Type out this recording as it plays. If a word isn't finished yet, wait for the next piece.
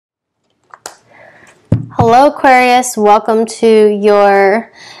Hello Aquarius, welcome to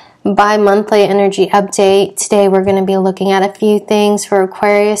your bi-monthly energy update. Today we're going to be looking at a few things for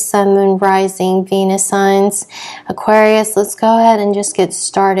Aquarius, Sun, Moon, Rising, Venus signs. Aquarius, let's go ahead and just get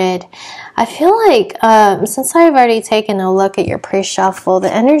started. I feel like since I've already taken a look at your pre-shuffle,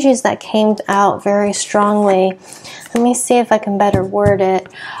 the energies that came out very strongly, let me see if I can better word it.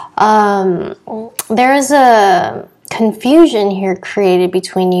 There is a confusion here created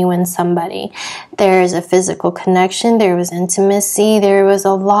between you and somebody. There's a physical connection, there was intimacy, there was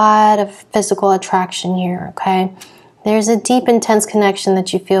a lot of physical attraction here, okay? There's a deep, intense connection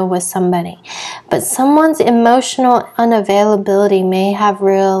that you feel with somebody. But someone's emotional unavailability may have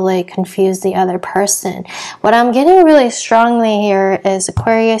really confused the other person. What I'm getting really strongly here is,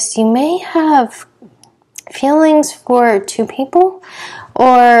 Aquarius, you may have feelings for two people,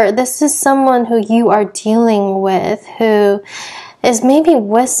 or this is someone who you are dealing with who is maybe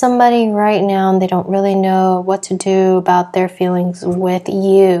with somebody right now and they don't really know what to do about their feelings with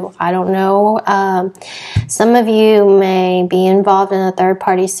you. I don't know. Some of you may be involved in a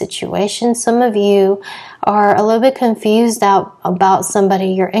third-party situation. Some of you are a little bit confused out about somebody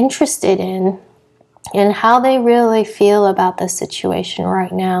you're interested in and how they really feel about the situation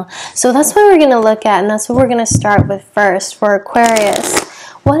right now. So that's what we're going to look at, and that's what we're going to start with first. For Aquarius,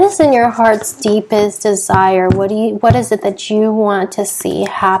 what is in your heart's deepest desire? What is it that you want to see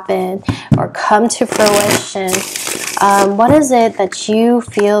happen or come to fruition? What is it that you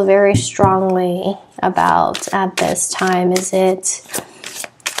feel very strongly about at this time? Is it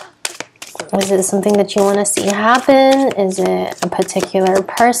something that you want to see happen? Is it a particular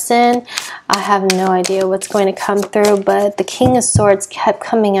person? I have no idea what's going to come through, but the King of Swords kept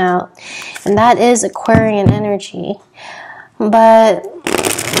coming out, and that is Aquarian energy. But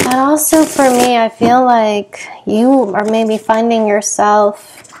also for me, I feel like you are maybe finding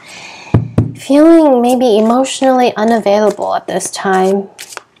yourself feeling maybe emotionally unavailable at this time,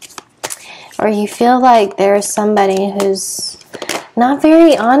 or you feel like there's somebody who's not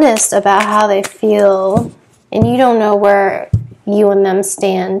very honest about how they feel, and you don't know where you and them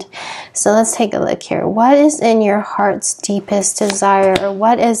stand. So let's take a look here. What is in your heart's deepest desire, or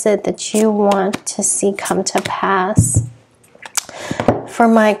what is it that you want to see come to pass? For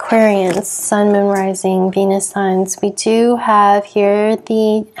my Aquarians, Sun, Moon, Rising, Venus signs, we do have here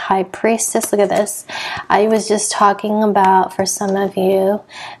the High Priestess. Look at this. I was just talking about, for some of you,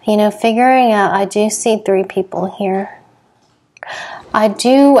 figuring out, I do see three people here. I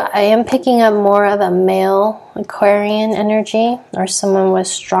am picking up more of a male Aquarian energy, or someone with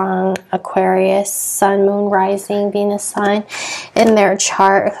strong Aquarius, Sun, Moon, Rising, Venus sign in their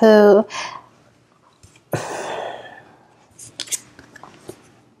chart who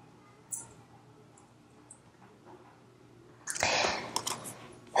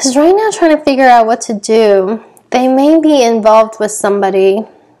is right now trying to figure out what to do. They may be involved with somebody,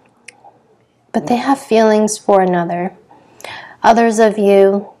 but they have feelings for another. Others of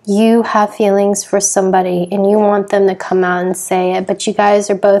you have feelings for somebody and you want them to come out and say it, but you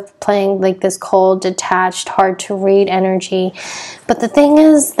guys are both playing like this cold, detached, hard to read energy. But the thing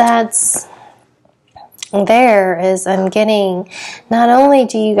is that's there is, I'm getting, not only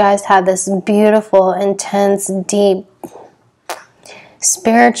do you guys have this beautiful, intense, deep,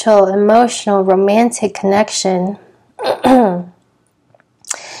 spiritual, emotional, romantic connection,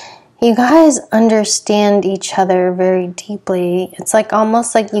 you guys understand each other very deeply. It's like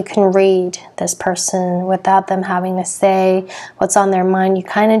almost like you can read this person without them having to say what's on their mind. You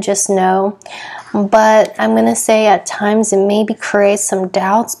kind of just know. But I'm going to say at times it maybe creates some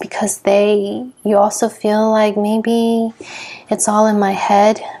doubts because you also feel like maybe it's all in my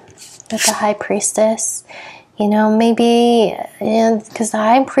head with the High Priestess. Maybe because the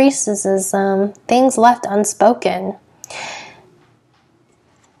High Priestess is things left unspoken.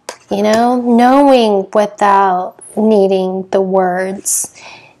 Knowing without needing the words.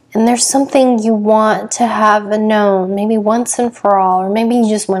 And there's something you want to have known, maybe once and for all, or maybe you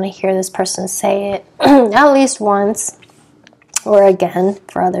just want to hear this person say it at least once, or again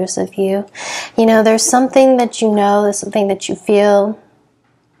for others of you. There's something that there's something that you feel.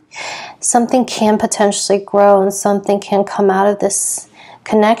 Something can potentially grow and something can come out of this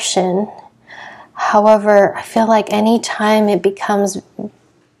connection. However, I feel like anytime it becomes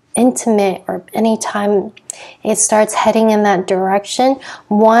intimate or anytime it starts heading in that direction,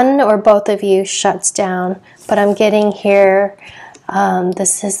 one or both of you shuts down. But I'm getting here,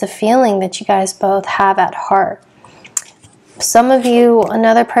 this is the feeling that you guys both have at heart. Some of you,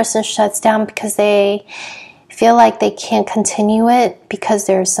 another person shuts down because they feel like they can't continue it because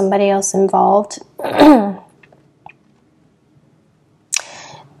there's somebody else involved.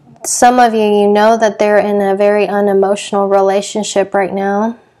 Some of you, you know that they're in a very unemotional relationship right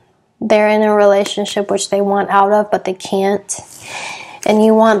now. They're in a relationship which they want out of, but they can't. And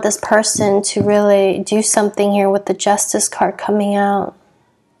you want this person to really do something here with the Justice card coming out.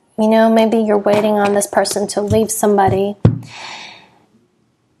 You know, maybe you're waiting on this person to leave somebody.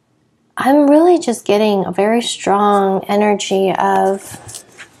 I'm really just getting a very strong energy of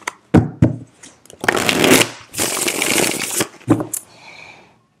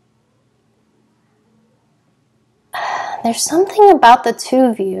there's something about the two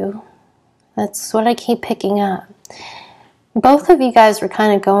of you. That's what I keep picking up. Both of you guys were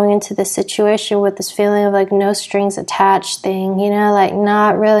kind of going into this situation with this feeling of like no strings attached thing, you know, like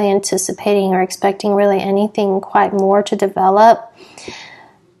not really anticipating or expecting really anything quite more to develop.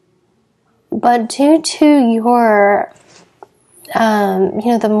 But due to your, you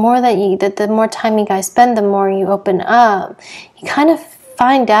know, the more time you guys spend, the more you open up, you kind of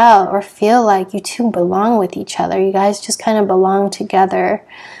find out or feel like you two belong with each other. You guys just kind of belong together.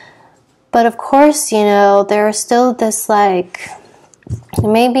 But of course, you know, there's still this like,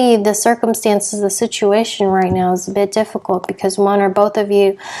 maybe the circumstances, the situation right now is a bit difficult because one or both of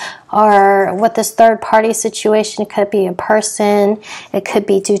you are with this third party situation. It could be a person, it could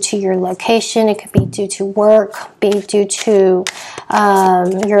be due to your location, it could be due to work, be due to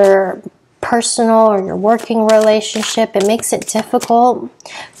your personal or your working relationship. It makes it difficult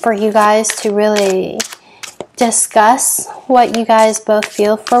for you guys to really discuss what you guys both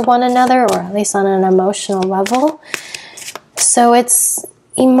feel for one another, or at least on an emotional level. So it's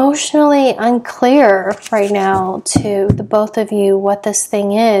emotionally unclear right now to the both of you what this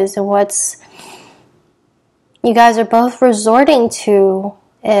thing is, and what's you guys are both resorting to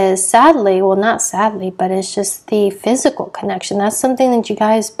is sadly, well not sadly, but it's just the physical connection. That's something that you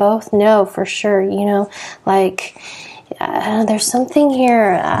guys both know for sure, you know, like there's something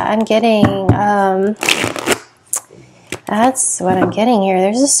here I'm getting, that's what I'm getting here.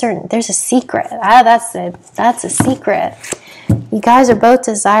 There's a secret. That's it. That's a secret. You guys are both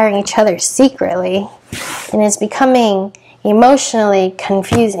desiring each other secretly, and it's becoming emotionally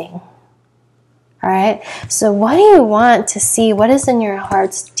confusing. All right. So what do you want to see? What is in your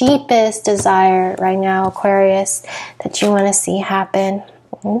heart's deepest desire right now, Aquarius, that you want to see happen?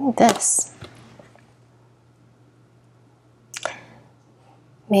 Ooh, this.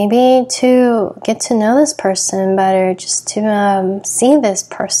 Maybe to get to know this person better, just to see this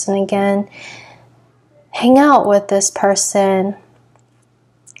person again, hang out with this person,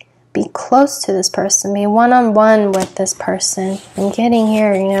 be close to this person, be one-on-one with this person. I'm getting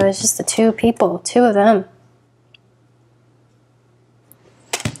here, you know, it's just the two people, two of them.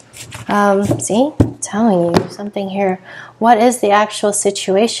 See, I'm telling you something here. What is the actual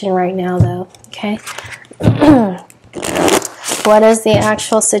situation right now, though? Okay. What is the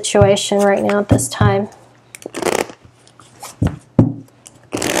actual situation right now at this time?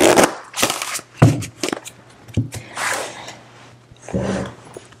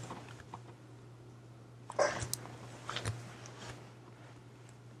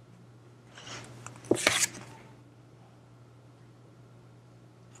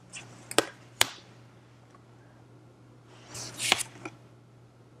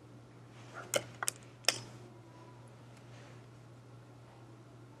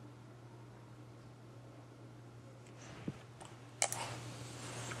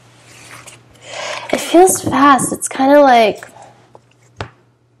 It feels fast. It's kind of like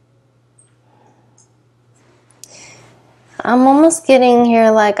I'm almost getting here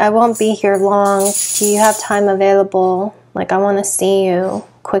like I won't be here long. Do you have time available? Like I want to see you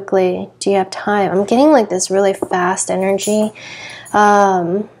quickly. Do you have time? I'm getting like this really fast energy.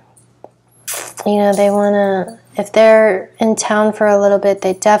 You know, they want to, if they're in town for a little bit,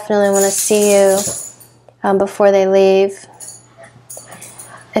 they definitely want to see you before they leave.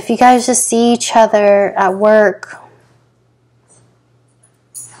 If you guys just see each other at work,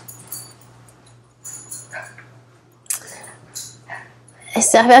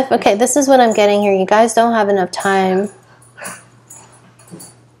 okay, this is what I'm getting here. You guys don't have enough time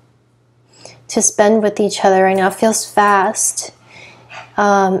to spend with each other right now. It feels fast.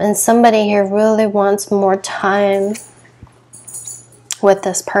 And somebody here really wants more time with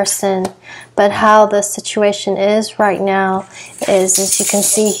this person. But how the situation is right now is, as you can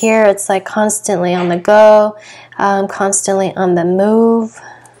see here, it's like constantly on the go, constantly on the move.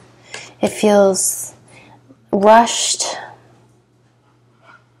 It feels rushed.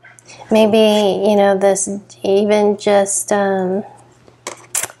 Maybe, you know, this even just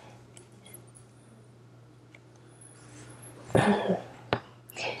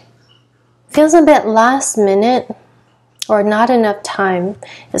feels a bit last minute. or not enough time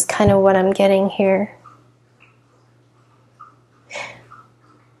is kind of what I'm getting here.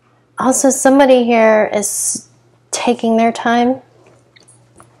 Also, somebody here is taking their time.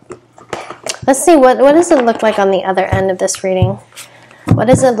 Let's see, what does it look like on the other end of this reading? What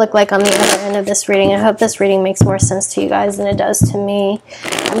does it look like on the other end of this reading? I hope this reading makes more sense to you guys than it does to me.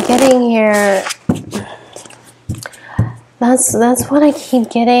 I'm getting here, that's what I keep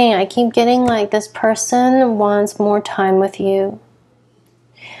getting. I keep getting like this person wants more time with you.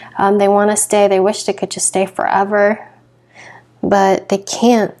 They want to stay. They wish they could just stay forever, but they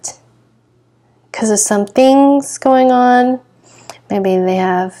can't because of some things going on. Maybe they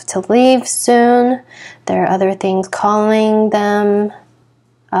have to leave soon. There are other things calling them.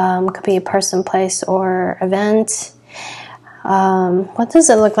 Could be a person, place, or event. What does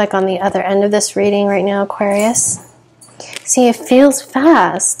it look like on the other end of this reading right now, Aquarius? See, it feels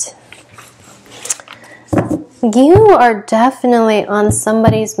fast. You are definitely on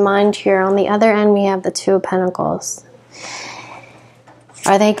somebody's mind here. On the other end, we have the Two of Pentacles.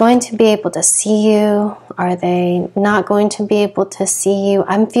 Are they going to be able to see you? Are they not going to be able to see you?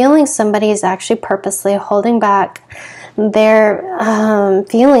 I'm feeling somebody is actually purposely holding back their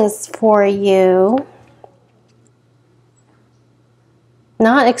feelings for you.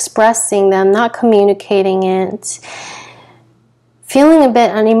 Not expressing them, not communicating it. Feeling a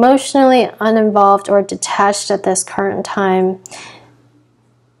bit unemotionally uninvolved or detached at this current time.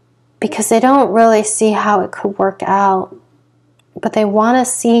 Because they don't really see how it could work out. But they want to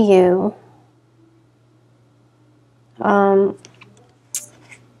see you.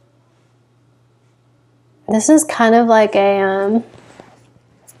 This is kind of like a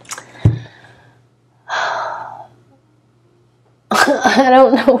I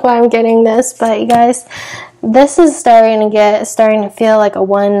don't know why I'm getting this, but you guys, this is starting to feel like a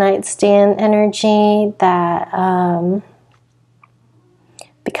one-night stand energy that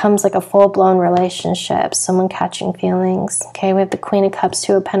becomes like a full-blown relationship, someone catching feelings. Okay, we have the Queen of Cups,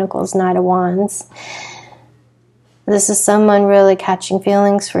 Two of Pentacles, Knight of Wands. This is someone really catching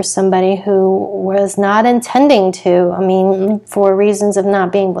feelings for somebody who was not intending to. I mean, for reasons of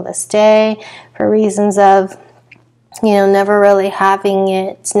not being able to stay, for reasons of, you know, never really having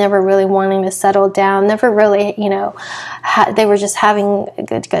it, never really wanting to settle down, never really, you know, they were just having a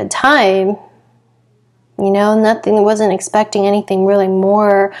good time. You know, nothing, wasn't expecting anything really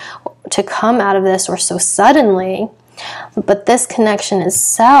more to come out of this or so suddenly. But this connection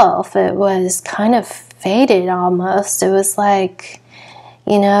itself, it was kind of faded almost. It was like,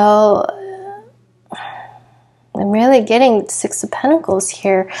 you know, I'm really getting Six of Pentacles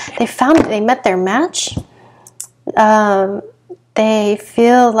here. They met their match. They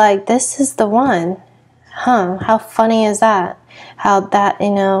feel like this is the one. Huh, how funny is that? How that,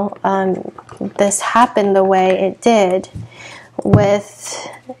 you know, this happened the way it did with,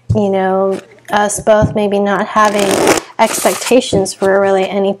 you know, us both maybe not having expectations for really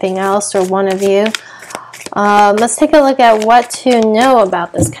anything else or one of you. Let's take a look at what to know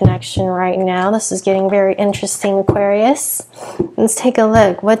about this connection right now. This is getting very interesting, Aquarius. Let's take a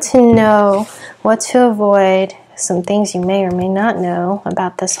look. What to know, what to avoid, some things you may or may not know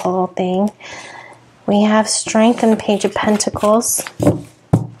about this whole thing. We have Strength and Page of Pentacles.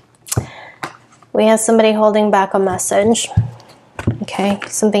 We have somebody holding back a message. Okay,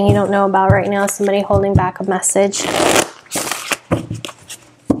 something you don't know about right now. Somebody holding back a message.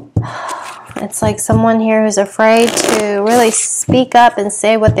 It's like someone here who's afraid to really speak up and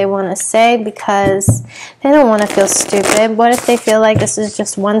say what they want to say because they don't want to feel stupid. What if they feel like this is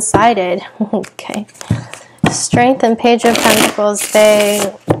just one-sided? Okay. Strength and Page of Pentacles, they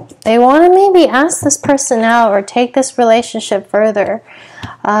want to maybe ask this person out or take this relationship further.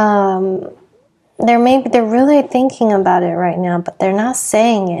 They're really thinking about it right now, but they're not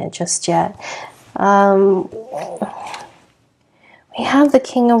saying it just yet. We have the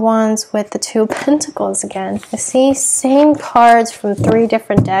King of Wands with the Two of Pentacles again. I see same cards from 3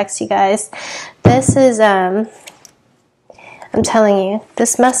 different decks, you guys. This is I'm telling you,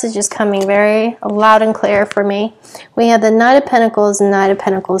 this message is coming very loud and clear for me. We have the Knight of Pentacles and Knight of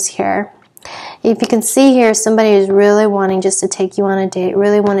Pentacles here. If you can see here, somebody is really wanting just to take you on a date,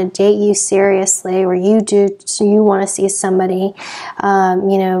 really want to date you seriously, or you want to see somebody,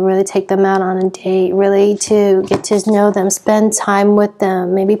 you know, really take them out on a date, really to get to know them, spend time with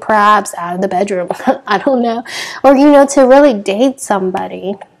them, maybe perhaps out of the bedroom, I don't know, or, you know, to really date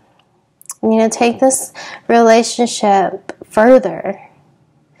somebody, you know, take this relationship further,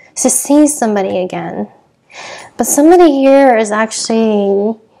 to see somebody again. But somebody here is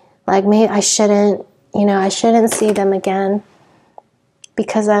actually like, maybe I shouldn't, you know, I shouldn't see them again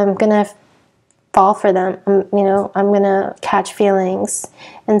because I'm gonna fall for them. You know, I'm going to catch feelings.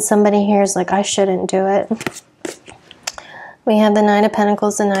 And somebody here is like, I shouldn't do it. We have the Nine of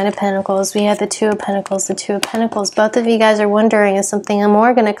Pentacles, the Nine of Pentacles. We have the Two of Pentacles, the Two of Pentacles. Both of you guys are wondering, is something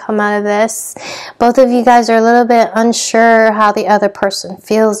more going to come out of this? Both of you guys are a little bit unsure how the other person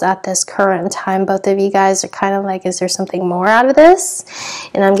feels at this current time. Both of you guys are kind of like, is there something more out of this?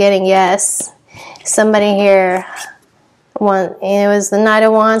 And I'm getting yes. Somebody here, it was the Knight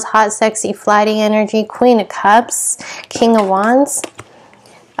of Wands, hot, sexy, flighty energy, Queen of Cups, King of Wands.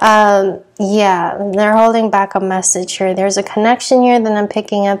 Yeah, they're holding back a message here. There's a connection here that I'm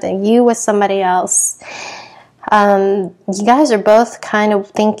picking up, that you with somebody else. You guys are both kind of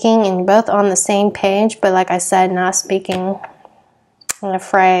thinking and both on the same page, but like I said, not speaking and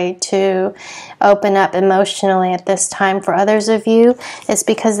afraid to open up emotionally at this time. For others of you, it's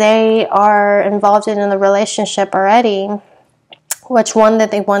because they are involved in the relationship already, which one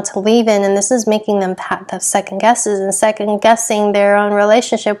that they want to leave in, and this is making them have second guesses and second guessing their own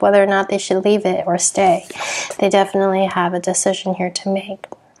relationship, whether or not they should leave it or stay. They definitely have a decision here to make,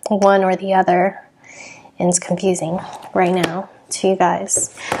 one or the other, and it's confusing right now to you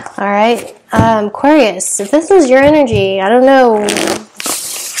guys. All right, Aquarius, if this is your energy, I don't know,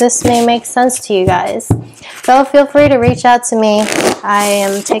 this may make sense to you guys. So feel free to reach out to me. I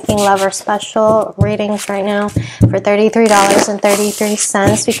am taking lover special readings right now for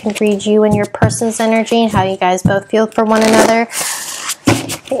 $33.33. We can read you and your person's energy and how you guys both feel for one another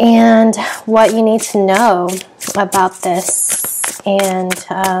and what you need to know about this. And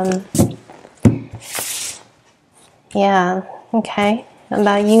yeah, okay,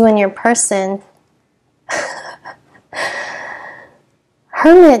 about you and your person.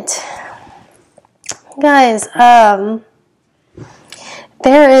 Hermit. Guys,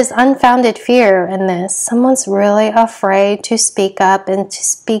 there is unfounded fear in this. Someone's really afraid to speak up and to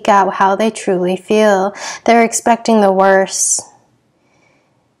speak out how they truly feel. They're expecting the worst,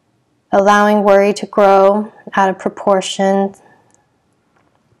 allowing worry to grow out of proportion.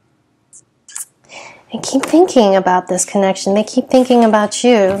 They keep thinking about this connection. They keep thinking about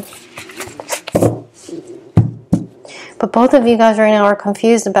you. But both of you guys right now are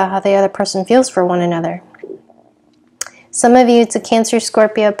confused about how the other person feels for one another. Some of you, it's a Cancer,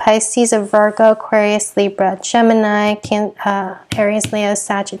 Scorpio, Pisces, a Virgo, Aquarius, Libra, Gemini, Aries, Leo,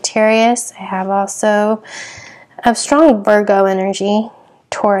 Sagittarius. I have also a strong Virgo energy,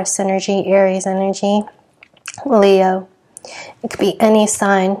 Taurus energy, Aries energy, Leo. It could be any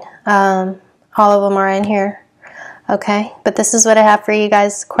sign. All of them are in here. Okay, but this is what I have for you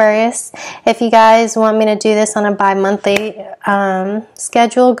guys, Aquarius. If you guys want me to do this on a bi-monthly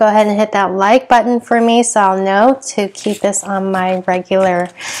schedule, go ahead and hit that like button for me so I'll know to keep this on my regular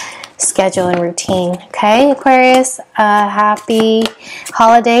schedule and routine. Okay, Aquarius, happy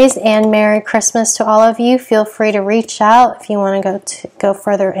holidays and Merry Christmas to all of you. Feel free to reach out if you want to go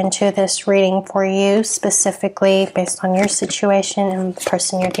further into this reading for you, specifically based on your situation and the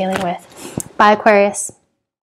person you're dealing with. Bye, Aquarius.